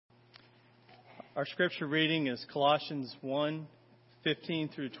Our scripture reading is Colossians 1:15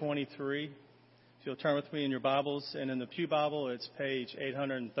 through 23. If you'll turn with me in your Bibles, and in the Pew Bible, it's page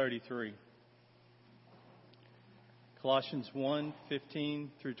 833. Colossians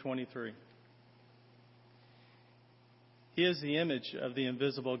 1:15 through 23. He is the image of the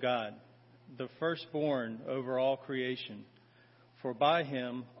invisible God, the firstborn over all creation. For by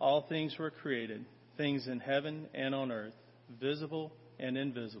him all things were created, things in heaven and on earth, visible and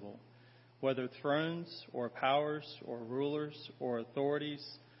invisible, whether thrones or powers or rulers or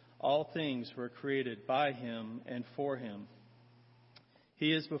authorities, all things were created by him and for him.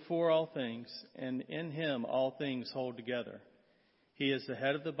 He is before all things, and in him all things hold together. He is the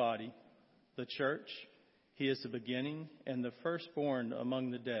head of the body, the church. He is the beginning and the firstborn among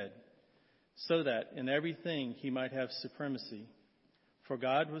the dead, so that in everything he might have supremacy. For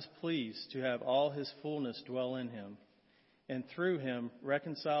God was pleased to have all his fullness dwell in him, and through him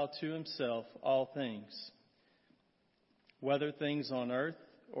reconcile to himself all things, whether things on earth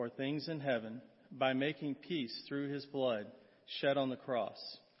or things in heaven, by making peace through his blood shed on the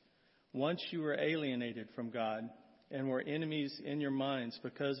cross. Once you were alienated from God and were enemies in your minds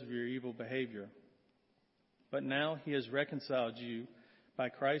because of your evil behavior. But now he has reconciled you by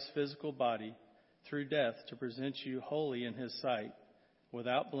Christ's physical body through death to present you holy in his sight,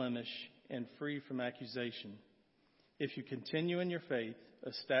 without blemish and free from accusation. If you continue in your faith,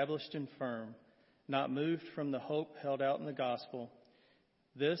 established and firm, not moved from the hope held out in the gospel,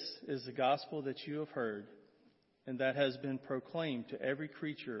 this is the gospel that you have heard, and that has been proclaimed to every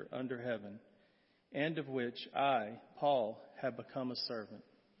creature under heaven, and of which I, Paul, have become a servant.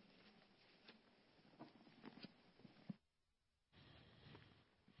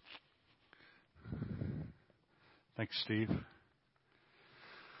 Thanks, Steve.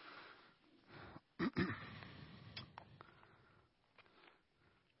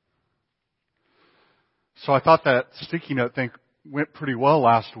 So I thought that sticky note thing went pretty well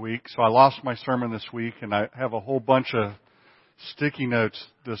last week, so I lost my sermon this week, and I have a whole bunch of sticky notes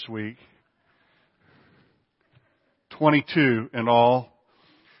this week. 22 in all.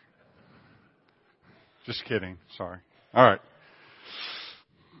 Just kidding. Sorry. All right.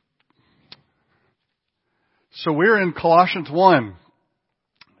 So we're in Colossians 1.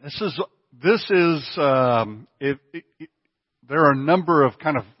 There are a number of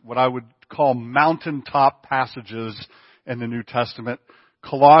kind of what I would call mountaintop passages in the New Testament.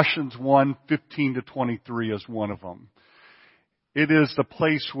 Colossians 1:15 to 23 is one of them. It is the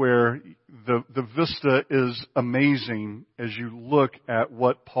place where the vista is amazing as you look at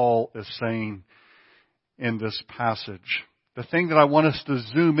what Paul is saying in this passage. The thing that I want us to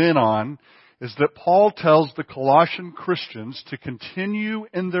zoom in on is that Paul tells the Colossian Christians to continue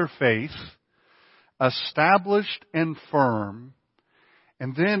in their faith, established and firm,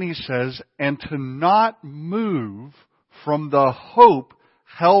 and then he says, and to not move from the hope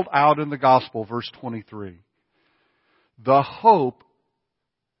held out in the gospel, verse 23. The hope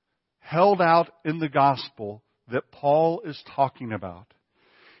held out in the gospel that Paul is talking about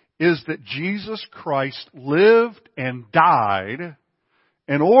is that Jesus Christ lived and died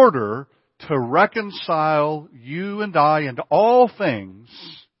in order to reconcile you and I and all things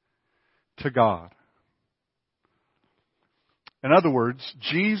to God. In other words,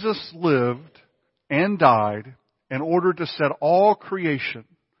 Jesus lived and died in order to set all creation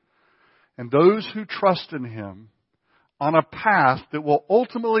and those who trust in him on a path that will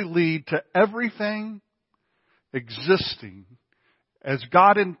ultimately lead to everything existing as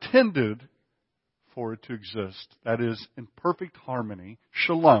God intended for it to exist. That is, in perfect harmony,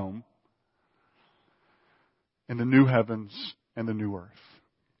 shalom, in the new heavens and the new earth.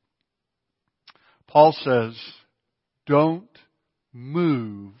 Paul says, don't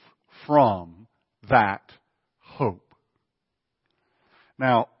move from that hope.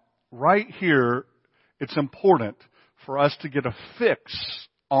 Now, right here, it's important for us to get a fix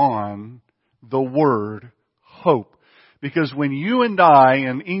on the word hope. Because when you and I,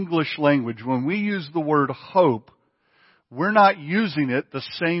 in English language, when we use the word hope, we're not using it the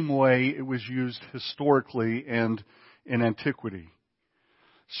same way it was used historically and in antiquity.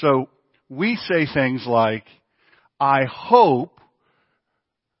 So we say things like, I hope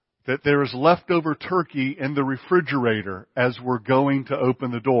that there is leftover turkey in the refrigerator as we're going to open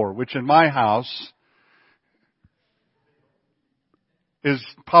the door, which in my house is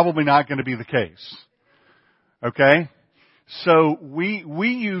probably not going to be the case. Okay? So we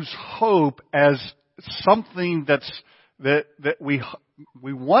use hope as something that we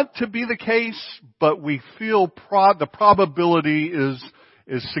want to be the case, but we feel the probability is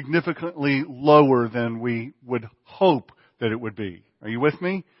significantly lower than we would hope that it would be. Are you with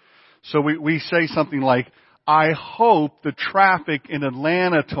me? So we say something like, I hope the traffic in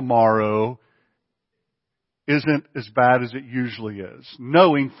Atlanta tomorrow isn't as bad as it usually is,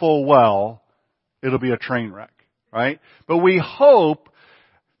 knowing full well it'll be a train wreck, right? But we hope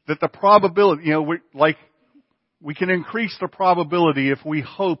that the probability, we can increase the probability if we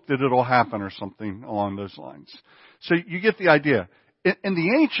hope that it'll happen or something along those lines. So you get the idea. In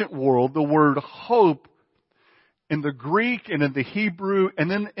the ancient world, the word hope in the Greek and in the Hebrew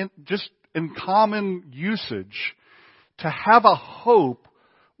and then just in common usage, to have a hope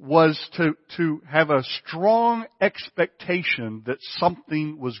was to have a strong expectation that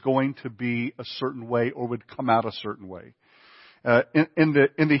something was going to be a certain way or would come out a certain way. In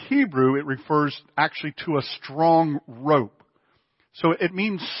the Hebrew, it refers actually to a strong rope. So it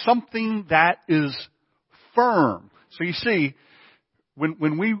means something that is firm. So you see,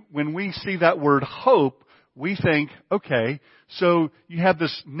 when we see that word hope, we think, okay, so you have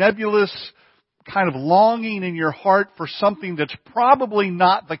this nebulous kind of longing in your heart for something that's probably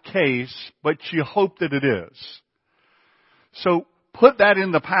not the case, but you hope that it is. So put that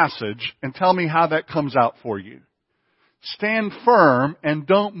in the passage and tell me how that comes out for you. Stand firm and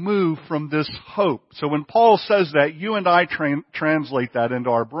don't move from this hope. So when Paul says that, you and I translate that into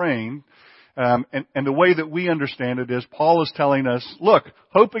our brain. And the way that we understand it is Paul is telling us, look,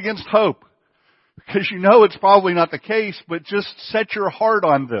 hope against hope. Because you know it's probably not the case, but just set your heart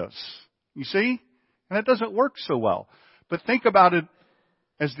on this. You see? And that doesn't work so well. But think about it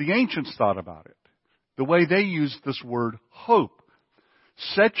as the ancients thought about it. The way they used this word hope.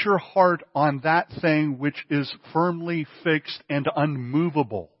 Set your heart on that thing which is firmly fixed and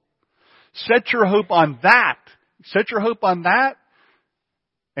unmovable. Set your hope on that. Set your hope on that.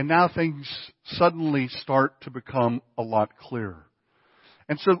 And now things suddenly start to become a lot clearer.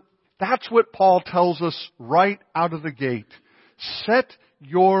 And so that's what Paul tells us right out of the gate. Set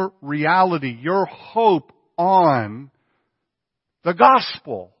your reality, your hope on the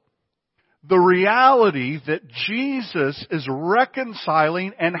gospel. The reality that Jesus is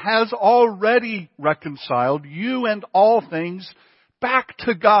reconciling and has already reconciled you and all things back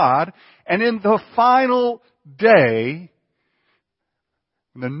to God. And in the final day,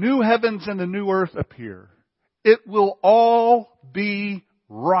 when the new heavens and the new earth appear, it will all be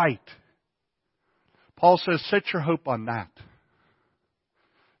right. Paul says, set your hope on that.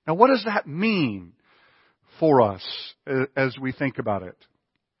 Now, what does that mean for us as we think about it?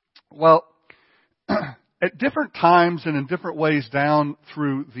 Well, at different times and in different ways down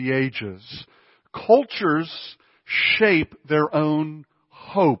through the ages, cultures shape their own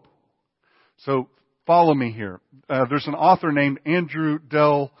hope. So follow me here. There's an author named Andrew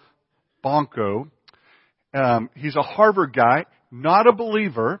Del Banco. He's a Harvard guy, not a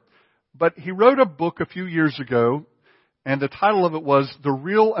believer, but he wrote a book a few years ago, and the title of it was The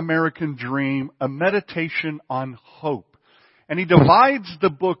Real American Dream, A Meditation on Hope. And he divides the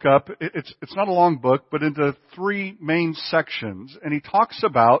book up, it's not a long book, but into three main sections. And he talks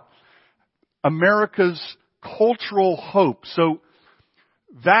about America's cultural hope. So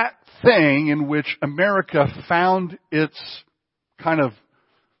that thing in which America found its kind of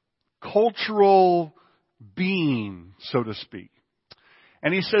cultural being, so to speak.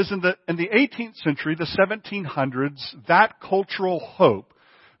 And he says in the 18th century, the 1700s, that cultural hope,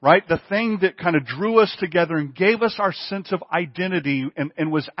 right? The thing that kind of drew us together and gave us our sense of identity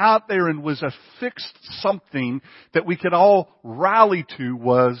and was out there and was a fixed something that we could all rally to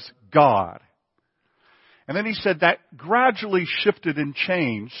was God. And then he said that gradually shifted and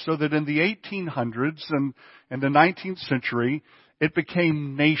changed so that in the 1800s and the 19th century, it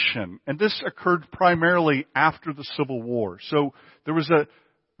became nation. And this occurred primarily after the Civil War. So there was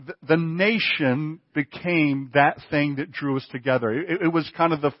the nation became that thing that drew us together. It was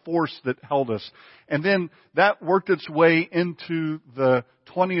kind of the force that held us. And then that worked its way into the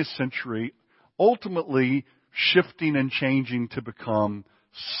 20th century, ultimately shifting and changing to become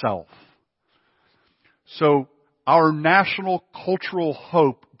self. So our national cultural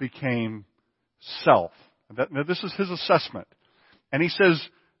hope became self. Now this is his assessment. And he says,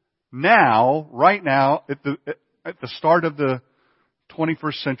 right now, at the start of the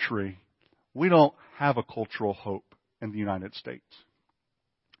 21st century, we don't have a cultural hope in the United States.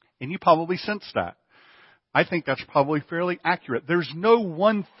 And you probably sense that. I think that's probably fairly accurate. There's no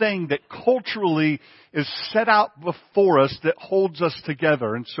one thing that culturally is set out before us that holds us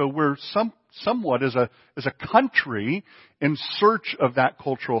together. And so we're somewhat as a country in search of that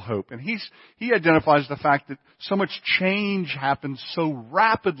cultural hope. And he identifies the fact that so much change happens so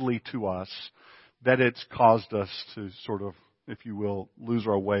rapidly to us that it's caused us to sort of, if you will, lose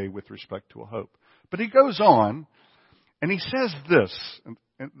our way with respect to a hope. But he goes on and he says this,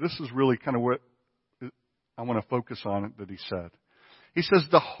 and this is really kind of what I want to focus on that he said. He says,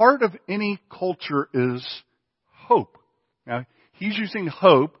 the heart of any culture is hope. Now, he's using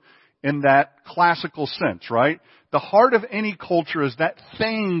hope in that classical sense, right? The heart of any culture is that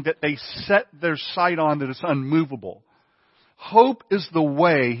thing that they set their sight on that is unmovable. Hope is the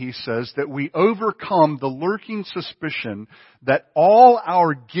way, he says, that we overcome the lurking suspicion that all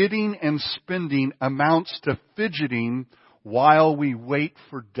our getting and spending amounts to fidgeting while we wait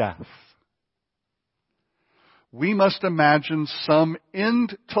for death. We must imagine some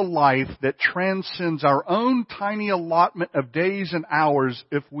end to life that transcends our own tiny allotment of days and hours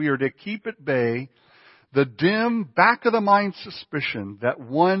if we are to keep at bay the dim back-of-the-mind suspicion that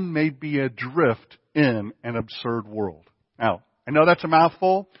one may be adrift in an absurd world. Now, I know that's a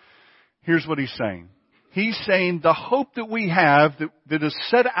mouthful. Here's what he's saying. He's saying the hope that we have that is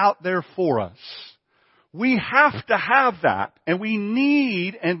set out there for us, we have to have that, and we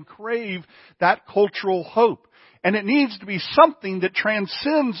need and crave that cultural hope. And it needs to be something that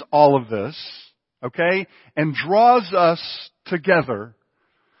transcends all of this, okay, and draws us together,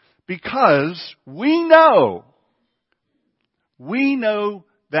 because we know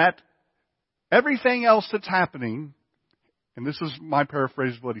that everything else that's happening, and this is my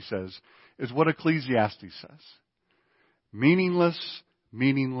paraphrase of what he says, is what Ecclesiastes says. Meaningless,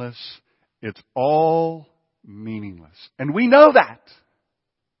 meaningless, it's all meaningless. And we know that.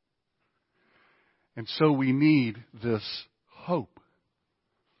 And so we need this hope.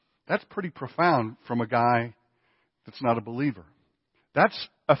 That's pretty profound from a guy that's not a believer. That's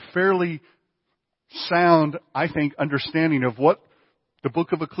a fairly sound, I think, understanding of what the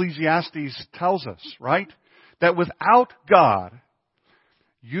book of Ecclesiastes tells us, right? That without God,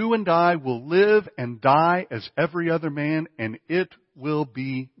 you and I will live and die as every other man, and it will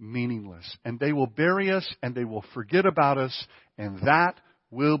be meaningless. And they will bury us, and they will forget about us, and that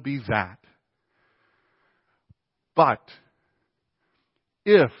will be that. But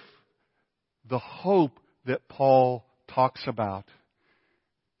if the hope that Paul talks about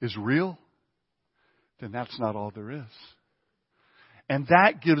is real, then that's not all there is. And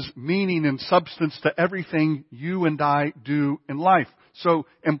that gives meaning and substance to everything you and I do in life. So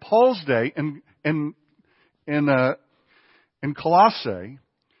in Paul's day, in Colossae,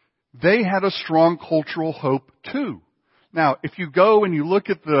 they had a strong cultural hope too. Now, if you go and you look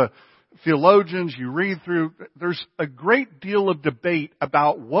at the theologians, you read through, there's a great deal of debate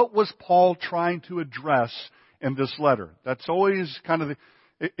about what was Paul trying to address in this letter. That's always kind of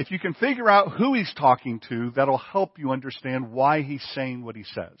if you can figure out who he's talking to, that'll help you understand why he's saying what he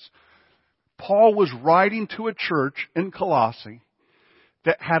says. Paul was writing to a church in Colossae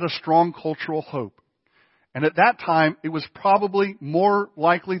that had a strong cultural hope. And at that time, it was probably more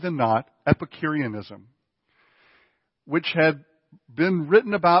likely than not Epicureanism, which had been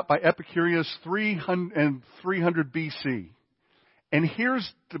written about by Epicurus 300 BC. And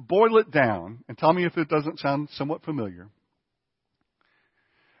here's to boil it down, and tell me if it doesn't sound somewhat familiar.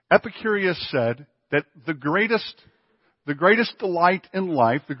 Epicurus said that the greatest delight in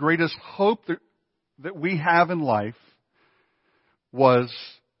life, the greatest hope that we have in life was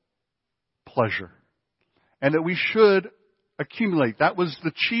pleasure. And that we should accumulate. That was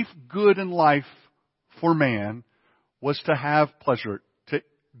the chief good in life for man, was to have pleasure, to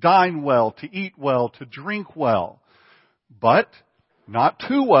dine well, to eat well, to drink well. But not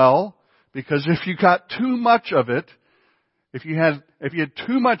too well, because if you got too much of it, if you had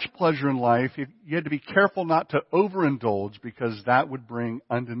too much pleasure in life, you had to be careful not to overindulge, because that would bring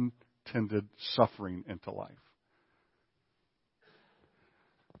unintended suffering into life.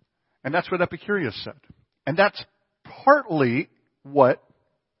 And that's what Epicurus said. And that's partly what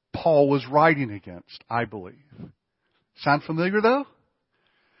Paul was writing against, I believe. Sound familiar though?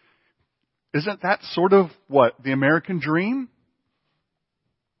 Isn't that sort of what? The American dream?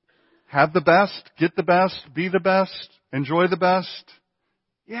 Have the best, get the best, be the best, enjoy the best?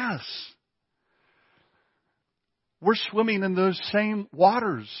 Yes. We're swimming in those same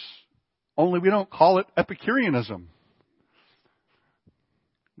waters, only we don't call it Epicureanism.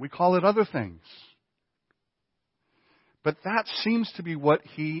 We call it other things. But that seems to be what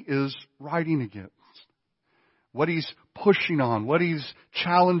he is writing against. What he's pushing on, what he's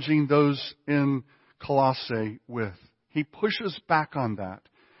challenging those in Colossae with. He pushes back on that,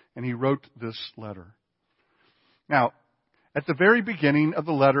 and he wrote this letter. Now, at the very beginning of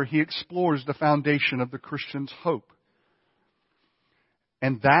the letter, he explores the foundation of the Christian's hope.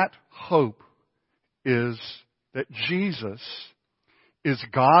 And that hope is that Jesus is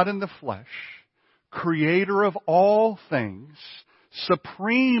God in the flesh, creator of all things,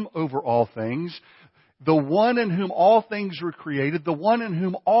 supreme over all things, the one in whom all things were created, the one in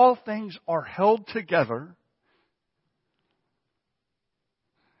whom all things are held together,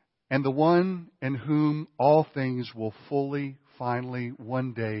 and the one in whom all things will fully, finally,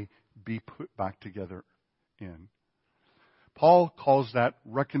 one day be put back together in. Paul calls that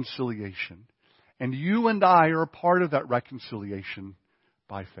reconciliation. And you and I are a part of that reconciliation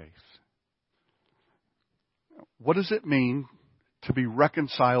by faith. What does it mean to be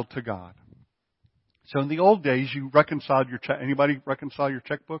reconciled to God? So in the old days, you reconciled your check. Anybody reconcile your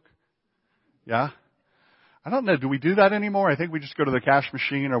checkbook? Yeah? I don't know. Do we do that anymore? I think we just go to the cash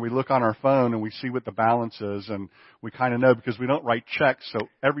machine or we look on our phone and we see what the balance is, and we kind of know because we don't write checks, so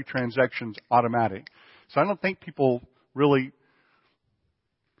every transaction's automatic. So I don't think people really,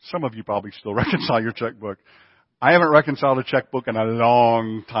 some of you probably still reconcile your checkbook. I haven't reconciled a checkbook in a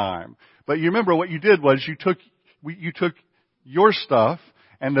long time. But you remember what you did was you took your stuff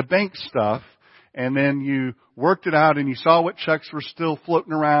and the bank stuff, and then you worked it out and you saw what checks were still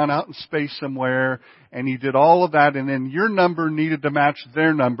floating around out in space somewhere, and you did all of that, and then your number needed to match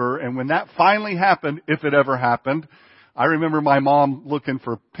their number. And when that finally happened, if it ever happened, I remember my mom looking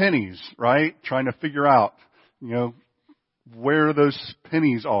for pennies, right? Trying to figure out, where those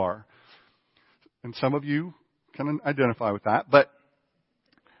pennies are. And some of you can identify with that. But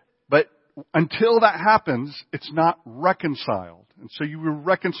until that happens, it's not reconciled. And so you would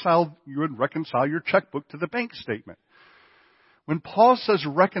reconcile your checkbook to the bank statement. When Paul says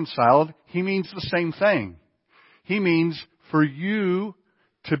reconciled, he means the same thing. He means for you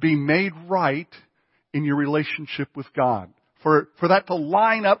to be made right in your relationship with God. For that to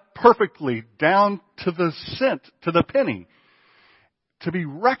line up perfectly down to the cent, to the penny. To be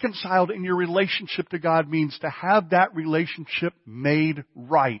reconciled in your relationship to God means to have that relationship made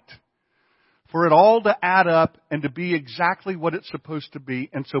right. For it all to add up and to be exactly what it's supposed to be.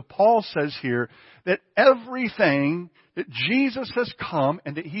 And so Paul says here that everything that Jesus has come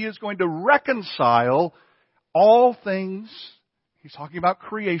and that He is going to reconcile all things, He's talking about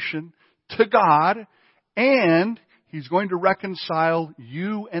creation, to God, and He's going to reconcile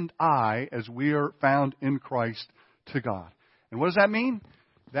you and I as we are found in Christ to God. And what does that mean?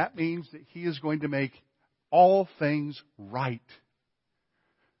 That means that He is going to make all things right.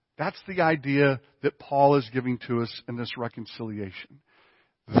 That's the idea that Paul is giving to us in this reconciliation.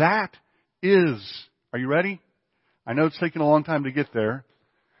 That is, are you ready? I know it's taken a long time to get there.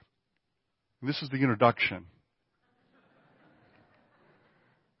 This is the introduction.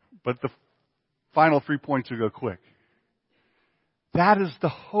 But the final 3 points will go quick. That is the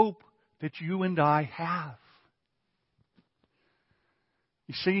hope that you and I have.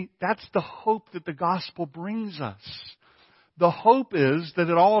 You see, that's the hope that the gospel brings us. The hope is that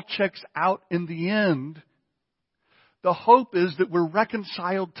it all checks out in the end. The hope is that we're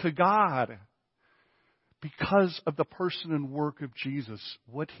reconciled to God because of the person and work of Jesus,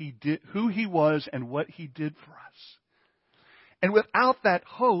 what He did, who He was, and what He did for us. And without that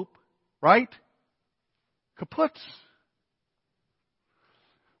hope, right? Kaput.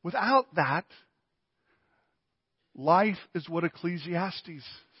 Without that, life is what Ecclesiastes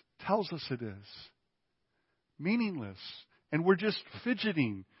tells us it is. Meaningless. And we're just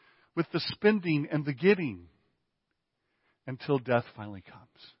fidgeting with the spending and the getting until death finally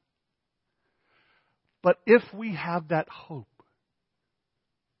comes. But if we have that hope,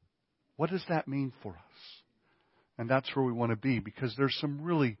 what does that mean for us? And that's where we want to be, because there's some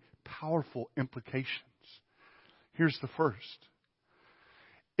really powerful implications. Here's the first.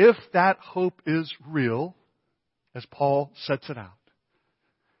 If that hope is real, as Paul sets it out,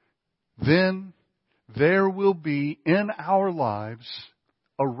 then there will be in our lives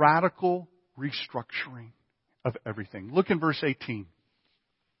a radical restructuring of everything. Look in verse 18.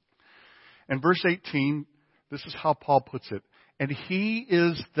 In verse 18, this is how Paul puts it. And He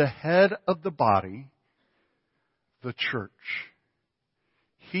is the head of the body, the church.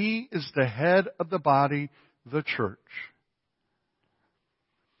 He is the head of the body, the church.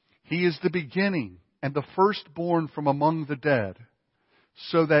 He is the beginning and the firstborn from among the dead,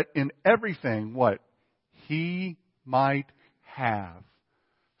 so that in everything, what? He might have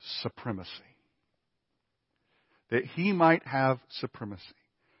supremacy. That He might have supremacy.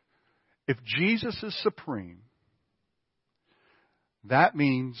 If Jesus is supreme, that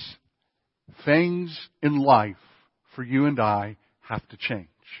means things in life for you and I have to change.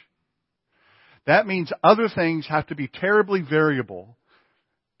 That means other things have to be terribly variable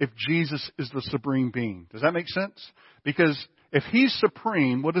if Jesus is the supreme being. Does that make sense? Because if He's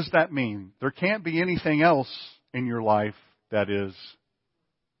supreme, what does that mean? There can't be anything else in your life that is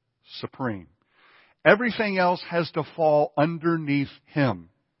supreme. Everything else has to fall underneath Him.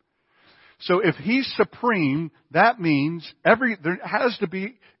 So if He's supreme, that means there has to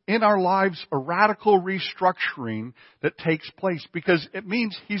be in our lives a radical restructuring that takes place, because it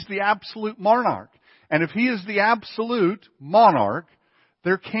means He's the absolute monarch. And if He is the absolute monarch,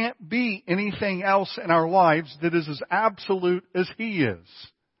 there can't be anything else in our lives that is as absolute as He is.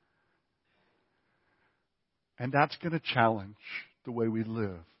 And that's going to challenge the way we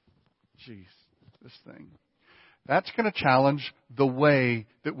live. Jeez, this thing. That's going to challenge the way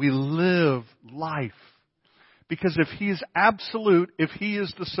that we live life. Because if He is absolute, if He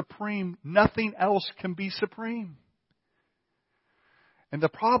is the supreme, nothing else can be supreme. And the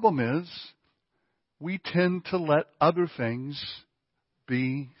problem is, we tend to let other things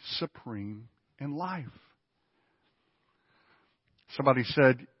be supreme in life. Somebody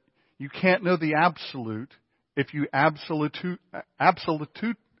said, you can't know the absolute if you absolutize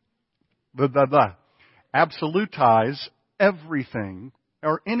everything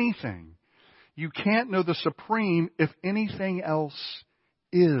or anything. You can't know the supreme if anything else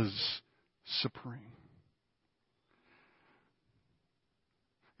is supreme.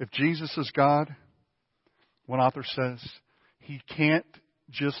 If Jesus is God, one author says, He can't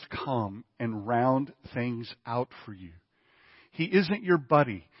just come and round things out for you. He isn't your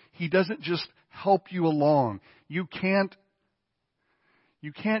buddy. He doesn't just help you along. You can't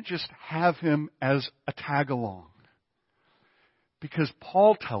just have Him as a tag-along. Because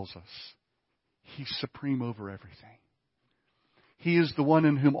Paul tells us He's supreme over everything. He is the one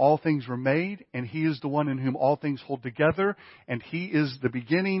in whom all things were made, and He is the one in whom all things hold together, and He is the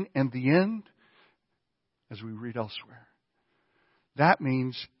beginning and the end, as we read elsewhere. That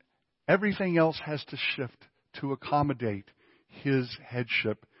means everything else has to shift to accommodate His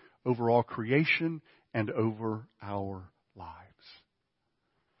headship over all creation and over our lives.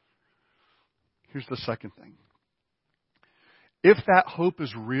 Here's the second thing. If that hope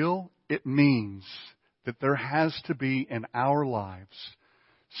is real, it means that there has to be in our lives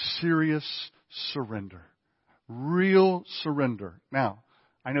serious surrender. Real surrender. Now,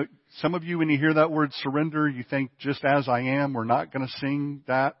 I know some of you, when you hear that word surrender, you think, just as I am, we're not going to sing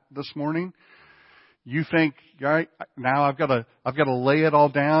that this morning. You think, all right, now I've got to lay it all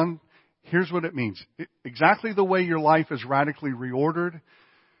down. Here's what it means. Exactly the way your life is radically reordered,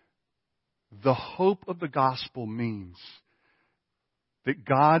 the hope of the gospel means that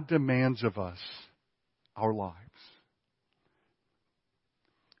God demands of us our lives.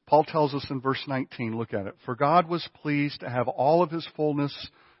 Paul tells us in verse 19, look at it. For God was pleased to have all of His fullness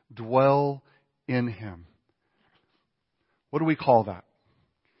dwell in Him. What do we call that?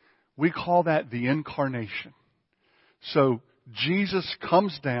 We call that the incarnation. So Jesus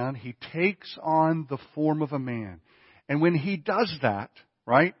comes down, He takes on the form of a man. And when He does that,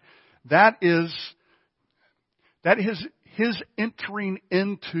 right, that is His entering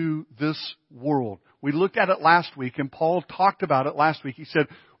into this world. We looked at it last week, and Paul talked about it last week. He said,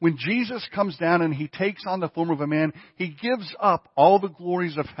 when Jesus comes down and He takes on the form of a man, He gives up all the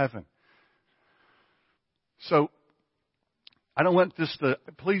glories of heaven. So, I don't want this to,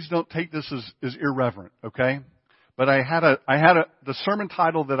 please don't take this as irreverent, okay? But the sermon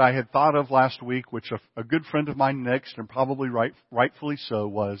title that I had thought of last week, which a good friend of mine next, and probably rightfully so,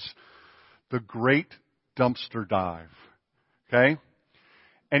 was The Great Dumpster Dive. Okay?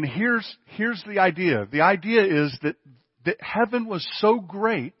 And here's the idea. The idea is that heaven was so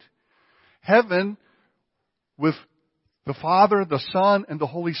great, heaven with the Father, the Son, and the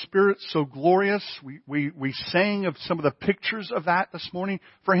Holy Spirit so glorious. We sang of some of the pictures of that this morning.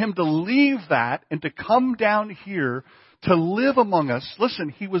 For Him to leave that and to come down here to live among us. Listen,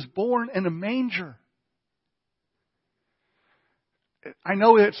 He was born in a manger. I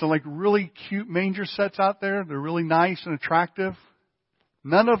know it's like really cute manger sets out there. They're really nice and attractive.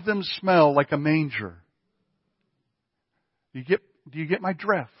 None of them smell like a manger. Do you get my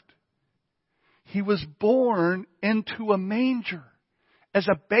drift? He was born into a manger as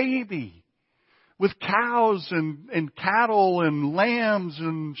a baby with cows and cattle and lambs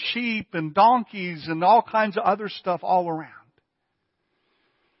and sheep and donkeys and all kinds of other stuff all around.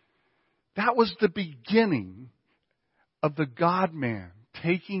 That was the beginning of the God-man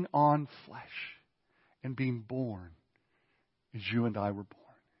taking on flesh and being born as you and I were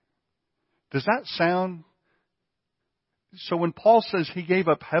born. Does that sound... So when Paul says He gave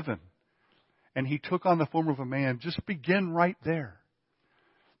up heaven and He took on the form of a man, just begin right there.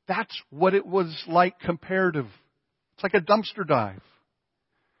 That's what it was like comparative. It's like a dumpster dive.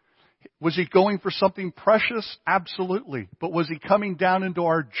 Was He going for something precious? Absolutely. But was He coming down into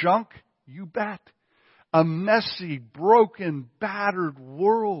our junk? You bet. A messy, broken, battered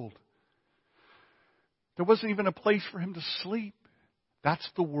world. There wasn't even a place for Him to sleep. That's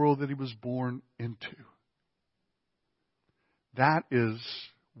the world that He was born into. That is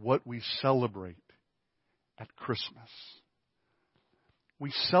what we celebrate at Christmas.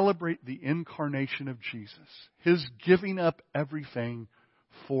 We celebrate the incarnation of Jesus, His giving up everything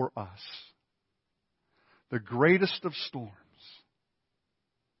for us. The greatest of storms.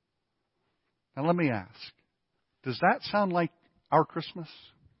 Now let me ask, does that sound like our Christmas?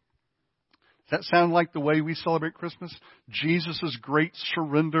 Does that sound like the way we celebrate Christmas? Jesus' great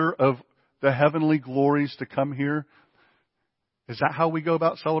surrender of the heavenly glories to come here? Is that how we go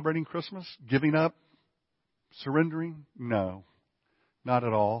about celebrating Christmas? Giving up? Surrendering? No, not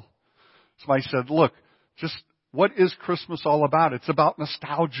at all. Somebody said, look, just what is Christmas all about? It's about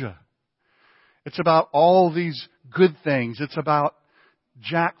nostalgia. It's about all these good things. It's about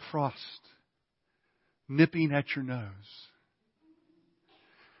Jack Frost nipping at your nose.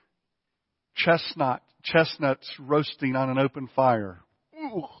 Chestnuts roasting on an open fire.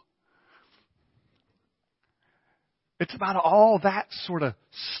 Ooh. It's about all that sort of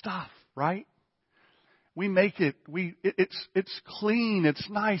stuff, right? We make it, it's clean, it's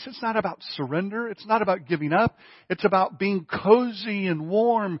nice. It's not about surrender. It's not about giving up. It's about being cozy and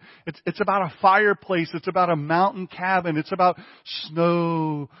warm. It's about a fireplace. It's about a mountain cabin. It's about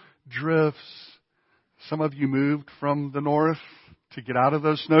snow drifts. Some of you moved from the north to get out of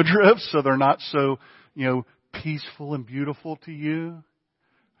those snow drifts, so they're not so, peaceful and beautiful to you.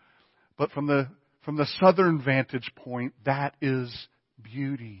 But from the southern vantage point, that is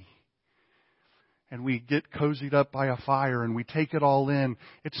beauty. And we get cozied up by a fire and we take it all in.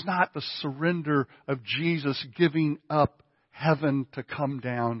 It's not the surrender of Jesus giving up heaven to come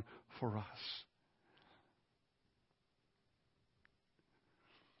down for us.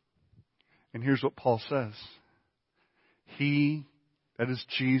 And here's what Paul says. He, that is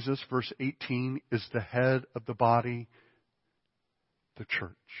Jesus, verse 18, is the head of the body, the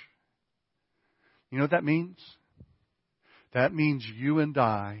church. You know what that means? That means you and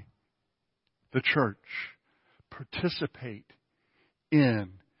I, the church, participate in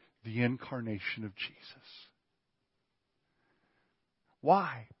the incarnation of Jesus.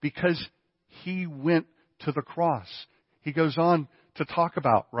 Why? Because He went to the cross. He goes on to talk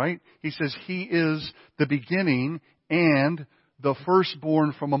about, right? He says He is the beginning and the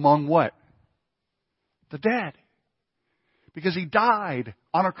firstborn from among what? The dead. Because He died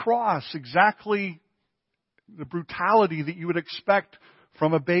on a cross, exactly the brutality that you would expect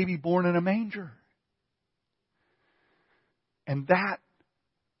from a baby born in a manger. And that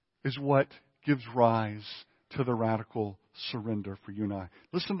is what gives rise to the radical surrender for you and I.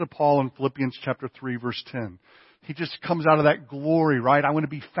 Listen to Paul in Philippians chapter 3, verse 10. He just comes out of that glory, right? I want to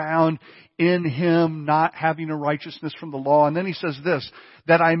be found in Him, not having a righteousness from the law. And then he says this,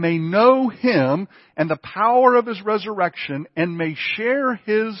 that I may know Him and the power of His resurrection and may share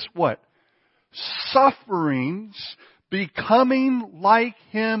His what? Sufferings, becoming like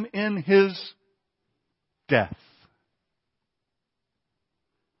Him in His death.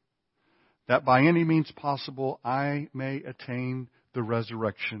 That by any means possible I may attain the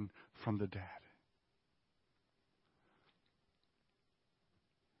resurrection from the dead.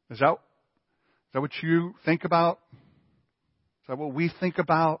 Is that what you think about? Is that what we think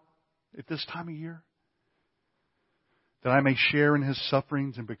about at this time of year? That I may share in His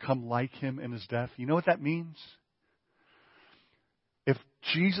sufferings and become like Him in His death. You know what that means? If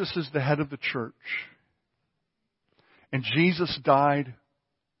Jesus is the head of the church, and Jesus died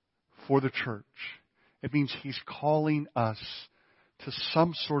for the church, it means He's calling us to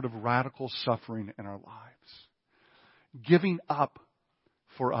some sort of radical suffering in our lives. Giving up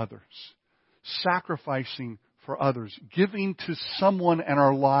for others. Sacrificing for others. Giving to someone in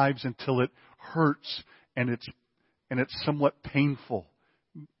our lives until it hurts and it's somewhat painful.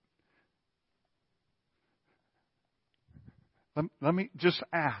 Let me just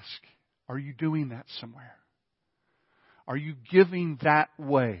ask, are you doing that somewhere? Are you giving that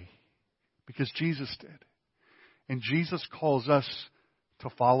way? Because Jesus did. And Jesus calls us to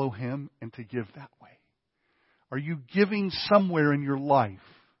follow Him and to give that way. Are you giving somewhere in your life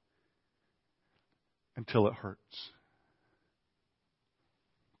until it hurts?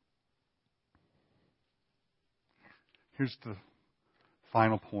 Here's the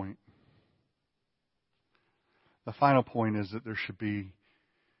final point. The final point is that there should be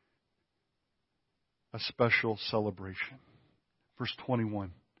a special celebration. Verse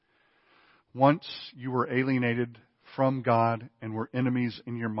 21. Once you were alienated from God and were enemies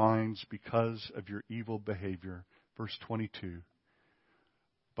in your minds because of your evil behavior. Verse 22.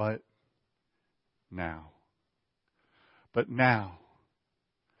 But now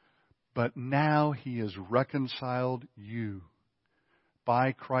He has reconciled you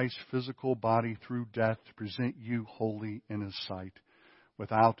by Christ's physical body through death to present you holy in His sight,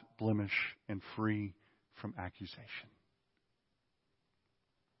 without blemish and free from accusation.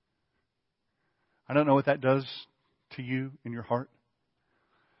 I don't know what that does to you in your heart,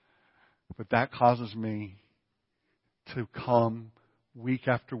 but that causes me to come week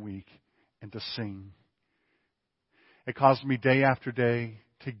after week and to sing. It causes me day after day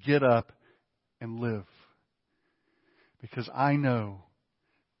to get up and live. Because I know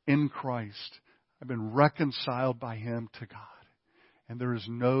in Christ I've been reconciled by Him to God. And there is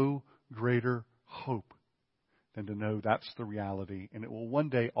no greater hope than to know that's the reality. And it will one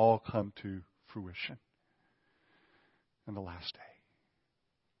day all come to fruition in the last day.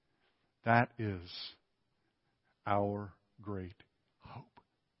 That is our great hope.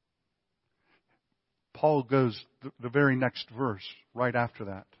 Paul goes the very next verse right after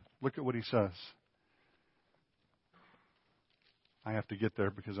that. Look at what he says. I have to get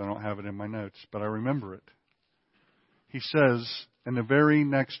there because I don't have it in my notes, but I remember it. He says in the very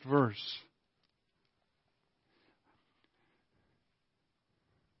next verse,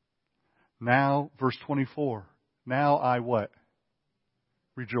 now, verse 24, now I what?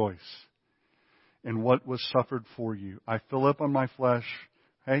 Rejoice in what was suffered for you. I fill up on my flesh.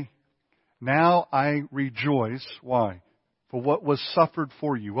 Hey, now I rejoice. Why? For what was suffered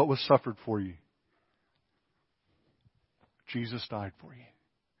for you. What was suffered for you? Jesus died for you.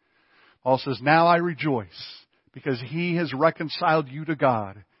 Paul says, now I rejoice because He has reconciled you to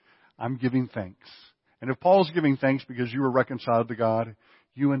God. I'm giving thanks. And if Paul's giving thanks because you were reconciled to God,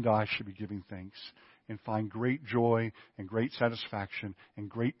 you and I should be giving thanks and find great joy and great satisfaction and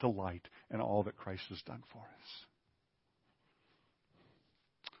great delight in all that Christ has done for us.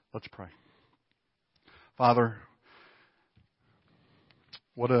 Let's pray. Father,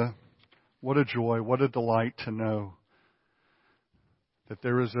 what a joy, what a delight to know that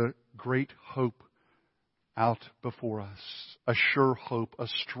there is a great hope out before us, a sure hope, a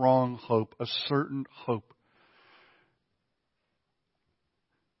strong hope, a certain hope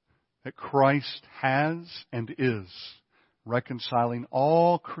that Christ has and is reconciling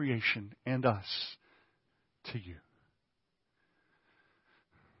all creation and us to you.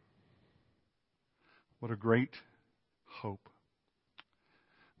 What a great hope.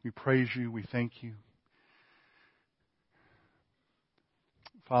 We praise you, we thank you.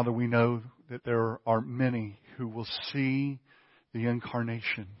 Father, we know that there are many who will see the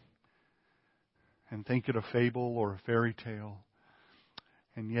incarnation and think it a fable or a fairy tale.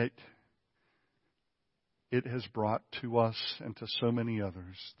 And yet, it has brought to us and to so many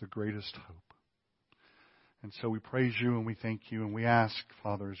others the greatest hope. And so we praise you and we thank you and we ask,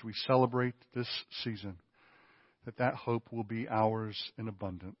 Father, as we celebrate this season, that hope will be ours in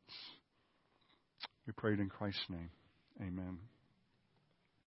abundance. We pray it in Christ's name. Amen.